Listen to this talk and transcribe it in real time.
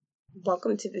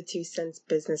Welcome to the 2 Cents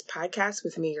Business Podcast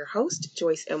with me, your host,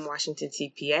 Joyce M. Washington,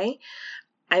 CPA.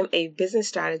 I'm a business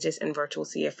strategist and virtual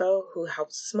CFO who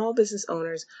helps small business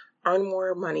owners earn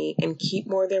more money and keep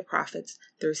more of their profits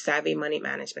through savvy money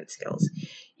management skills.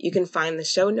 You can find the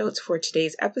show notes for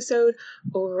today's episode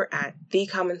over at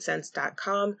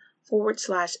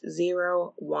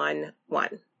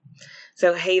thecommonsense.com/011.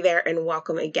 So hey there and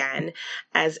welcome again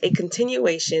as a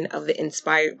continuation of the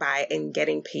Inspired by and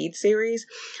Getting Paid series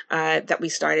that we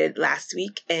started last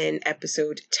week in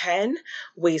episode 10,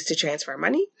 Ways to Transfer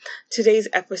Money. Today's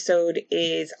episode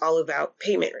is all about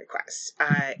payment requests.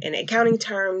 In accounting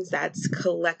terms, that's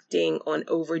collecting on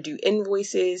overdue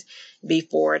invoices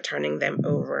before turning them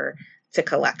over to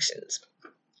collections.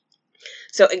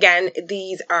 So again,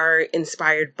 these are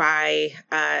inspired by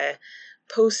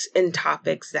posts and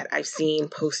topics that I've seen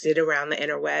posted around the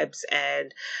interwebs,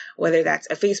 and whether that's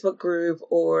a Facebook group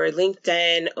or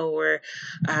LinkedIn or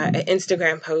an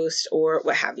Instagram post or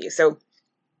what have you. So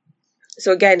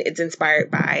again, it's inspired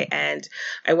by, and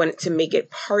I wanted to make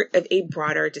it part of a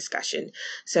broader discussion.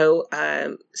 So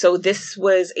this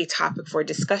was a topic for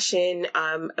discussion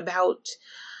about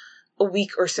a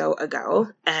week or so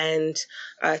ago. And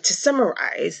to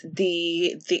summarize,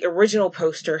 the original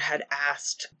poster had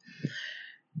asked,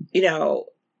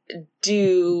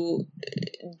 do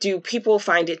people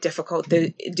find it difficult?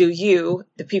 Do you,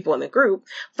 the people in the group,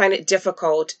 find it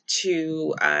difficult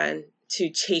to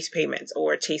chase payments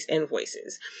or chase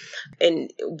invoices?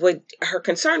 And what her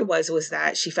concern was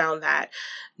that she found that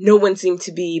no one seemed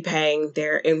to be paying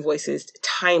their invoices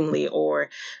timely or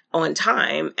on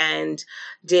time. And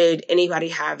did anybody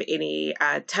have any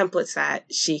templates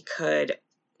that she could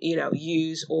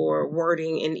use, or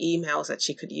wording in emails that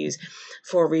she could use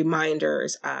for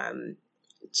reminders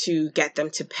to get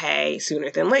them to pay sooner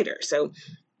than later. So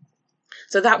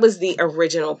that was the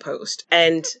original post.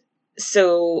 And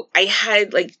so I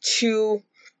had two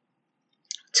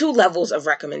levels of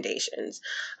recommendations.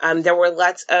 There were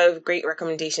lots of great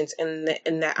recommendations in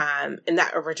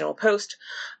that original post,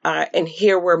 and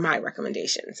here were my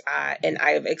recommendations, and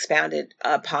I have expounded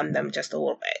upon them just a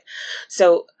little bit.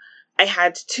 So I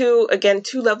had two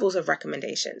levels of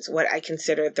recommendations. What I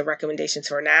consider the recommendations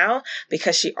for now,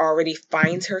 because she already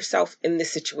finds herself in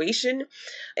this situation,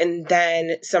 and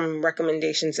then some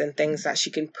recommendations and things that she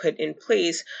can put in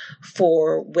place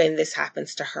for when this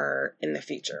happens to her in the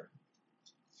future.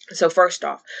 So first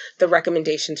off, the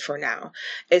recommendations for now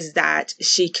is that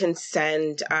she can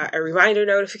send a reminder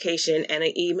notification and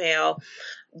an email.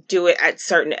 Do it at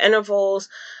certain intervals,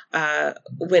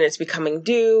 when it's becoming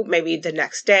due, maybe the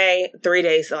next day, 3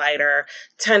 days later,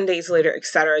 10 days later,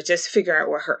 etc. Just figure out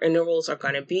what her intervals are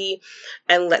going to be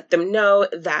and let them know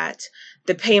that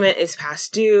the payment is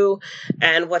past due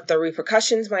and what the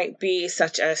repercussions might be,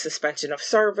 such as suspension of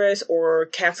service or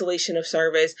cancellation of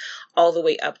service, all the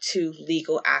way up to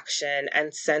legal action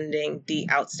and sending the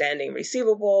outstanding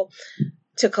receivable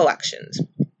to collections.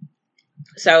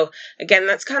 So again,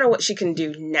 that's kind of what she can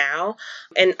do now.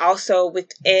 And also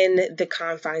within the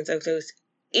confines of those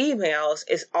emails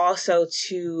is also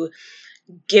to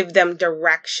give them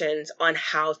directions on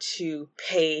how to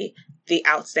pay the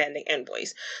outstanding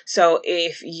invoice. So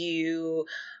if you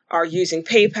are using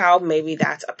PayPal, maybe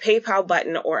that's a PayPal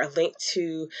button or a link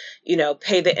to,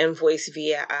 pay the invoice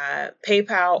via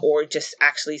PayPal, or just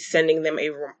actually sending them a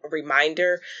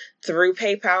reminder through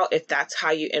PayPal if that's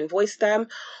how you invoice them.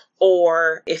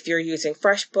 Or if you're using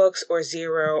FreshBooks or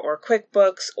Xero or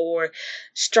QuickBooks or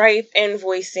Stripe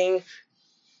invoicing,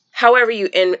 however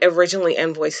you originally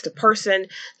invoiced the person,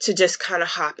 to just kind of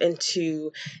hop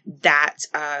into that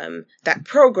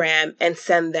program and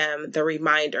send them the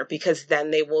reminder, because then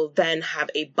they will then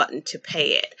have a button to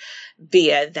pay it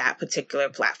via that particular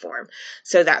platform.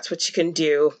 So that's what you can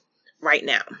do right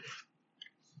now.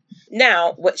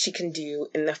 Now, what she can do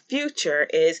in the future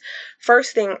is,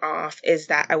 first thing off is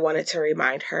that I wanted to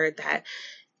remind her that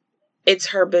it's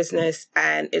her business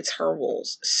and it's her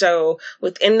rules. So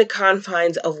within the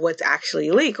confines of what's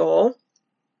actually legal,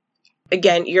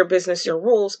 again, your business, your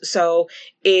rules. So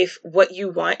if what you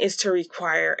want is to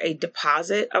require a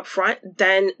deposit up front,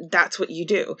 then that's what you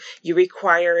do. You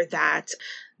require that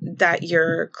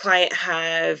your client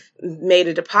have made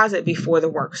a deposit before the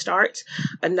work starts.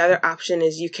 Another option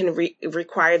is you can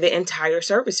require the entire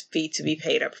service fee to be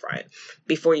paid up front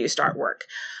before you start work.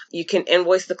 You can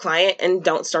invoice the client and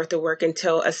don't start the work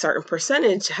until a certain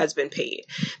percentage has been paid.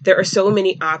 There are so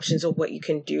many options of what you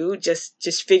can do.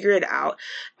 Just figure it out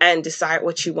and decide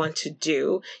what you want to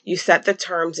do. You set the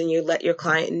terms and you let your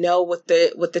client know what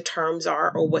the terms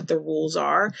are or what the rules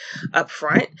are up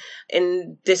front.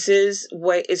 And this is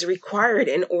what is required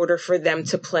in order for them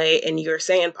to play in your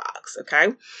sandbox.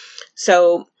 Okay.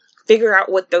 So figure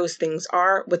out what those things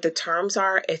are, what the terms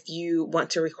are, if you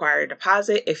want to require a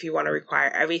deposit, if you want to require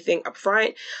everything up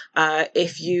front,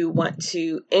 if you want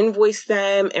to invoice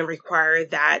them and require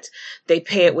that they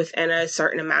pay it within a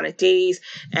certain amount of days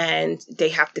and they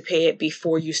have to pay it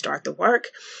before you start the work,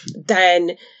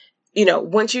 then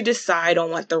once you decide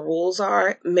on what the rules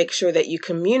are, make sure that you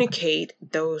communicate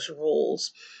those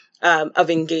rules of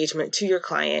engagement to your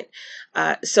client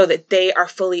so that they are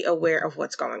fully aware of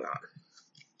what's going on.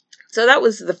 So that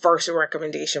was the first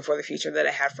recommendation for the future that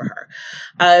I had for her.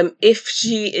 If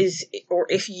she is, or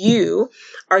if you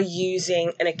are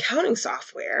using an accounting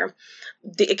software,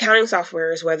 the accounting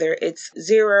software is whether it's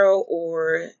Xero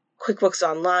or QuickBooks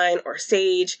Online or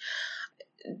Sage,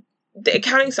 the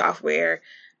accounting software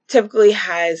typically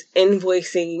has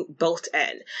invoicing built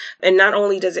in. And not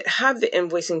only does it have the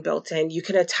invoicing built in, you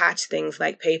can attach things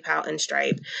like PayPal and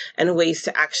Stripe and ways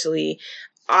to actually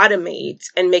automate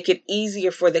and make it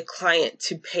easier for the client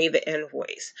to pay the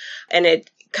invoice. And it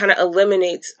kind of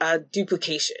eliminates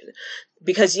duplication.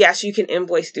 Because yes, you can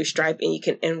invoice through Stripe and you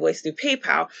can invoice through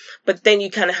PayPal, but then you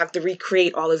kind of have to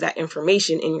recreate all of that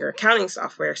information in your accounting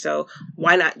software. So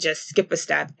why not just skip a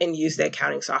step and use the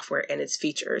accounting software and its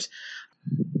features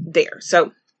there?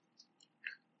 So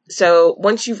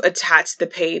once you've attached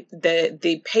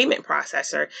the payment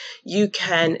processor, you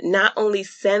can not only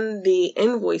send the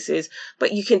invoices,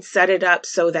 but you can set it up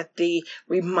so that the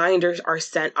reminders are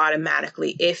sent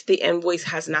automatically. If the invoice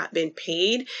has not been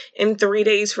paid in 3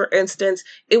 days, for instance,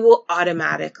 it will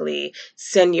automatically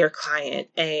send your client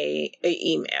a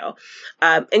email.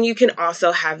 And you can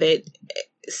also have it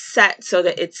set so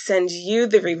that it sends you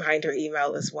the reminder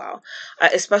email as well,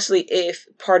 especially if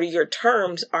part of your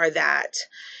terms are that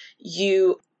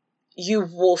you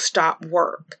will stop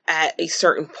work at a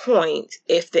certain point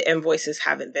if the invoices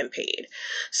haven't been paid.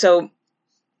 So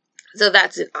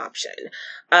that's an option.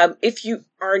 If you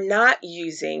are not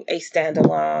using a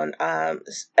standalone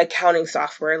accounting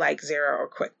software like Xero or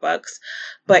QuickBooks,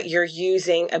 but you're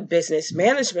using a business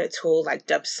management tool like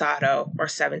Dubsado or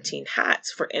 17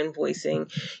 Hats for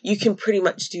invoicing, you can pretty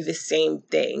much do the same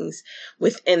things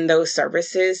within those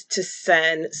services to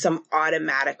send some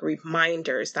automatic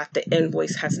reminders that the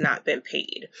invoice has not been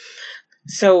paid.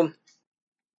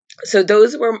 So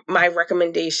those were my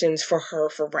recommendations for her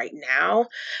for right now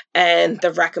and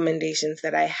the recommendations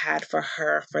that I had for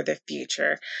her for the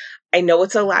future. I know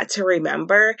it's a lot to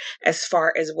remember as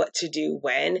far as what to do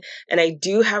when, and I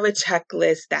do have a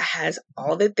checklist that has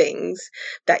all the things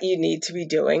that you need to be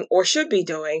doing or should be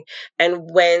doing and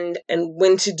when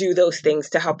to do those things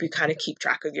to help you kind of keep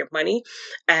track of your money.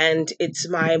 And it's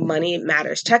my Money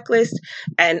Matters checklist,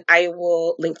 and I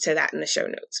will link to that in the show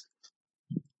notes.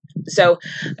 So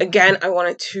again, I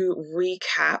wanted to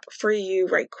recap for you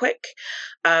right quick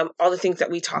all the things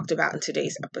that we talked about in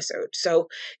today's episode. So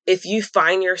if you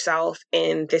find yourself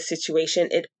in this situation,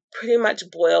 it pretty much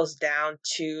boils down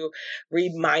to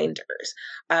reminders,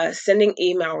 sending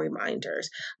email reminders.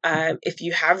 If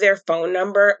you have their phone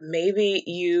number, maybe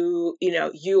you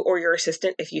or your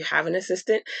assistant, if you have an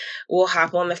assistant, will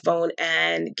hop on the phone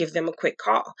and give them a quick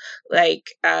call, like,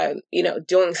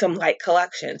 doing some light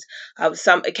collections.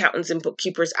 Some accountants and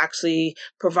bookkeepers actually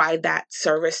provide that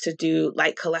service to do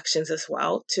light collections as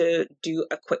well, to do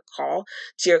a quick call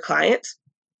to your clients.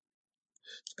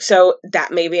 So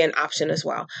that may be an option as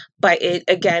well. But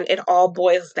it all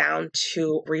boils down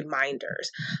to reminders.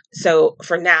 So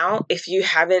for now, if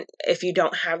you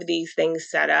don't have these things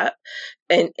set up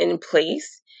and in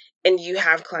place and you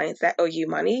have clients that owe you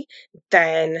money,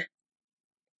 then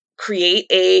create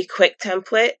a quick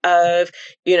template of,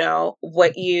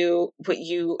 what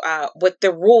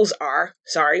the rules are,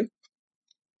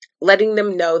 letting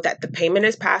them know that the payment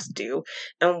is past due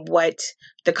and what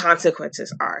the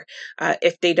consequences are.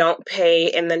 If they don't pay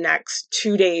in the next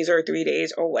 2 days or 3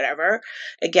 days or whatever,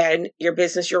 again, your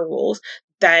business, your rules,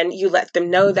 then you let them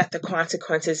know that the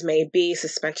consequences may be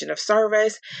suspension of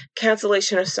service,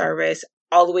 cancellation of service,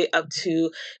 all the way up to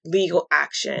legal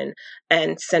action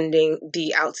and sending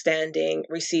the outstanding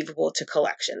receivable to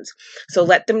collections. So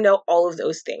let them know all of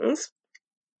those things.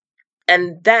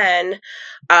 And then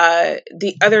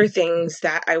the other things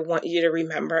that I want you to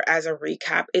remember as a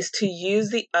recap is to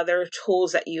use the other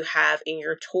tools that you have in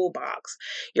your toolbox,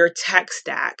 your tech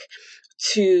stack,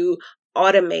 to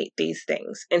automate these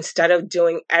things instead of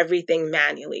doing everything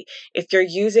manually. If you're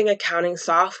using accounting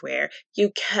software,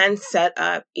 you can set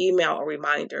up email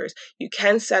reminders. You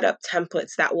can set up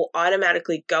templates that will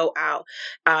automatically go out,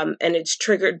 and it's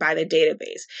triggered by the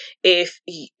database. If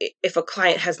a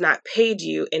client has not paid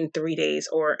you in 3 days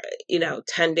or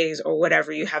 10 days or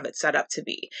whatever you have it set up to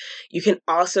be. You can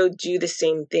also do the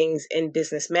same things in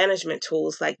business management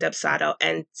tools like Dubsado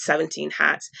and 17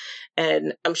 Hats.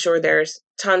 And I'm sure there's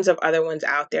tons of other ones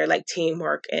out there like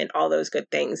Teamwork and all those good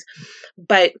things.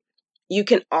 But you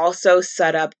can also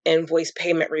set up invoice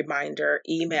payment reminder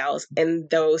emails in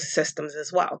those systems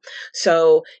as well.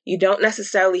 So you don't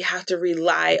necessarily have to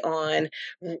rely on,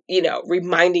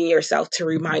 reminding yourself to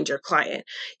remind your client.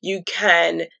 You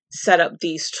can set up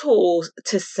these tools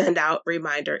to send out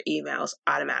reminder emails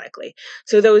automatically.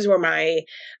 So those were my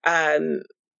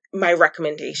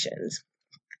recommendations.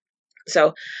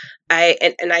 So I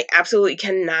absolutely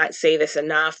cannot say this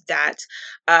enough that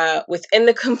within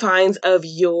the confines of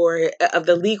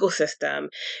the legal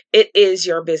system, it is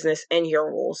your business and your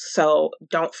rules. So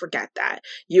don't forget that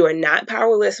you are not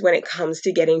powerless when it comes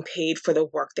to getting paid for the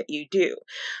work that you do.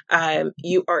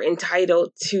 You are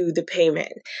entitled to the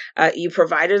payment. You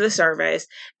provided the service,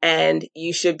 and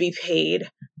you should be paid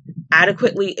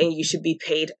adequately, and you should be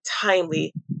paid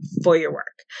timely for your work.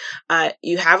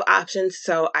 You have options,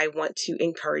 so I want to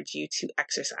encourage you to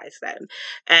exercise them.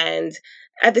 And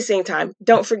at the same time,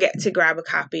 don't forget to grab a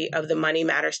copy of the Money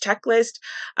Matters Checklist.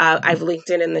 I've linked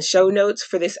it in the show notes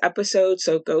for this episode,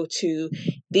 so go to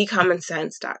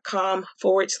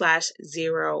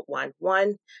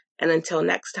thecommonsense.com/011. And until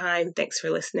next time, thanks for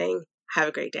listening. Have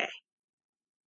a great day.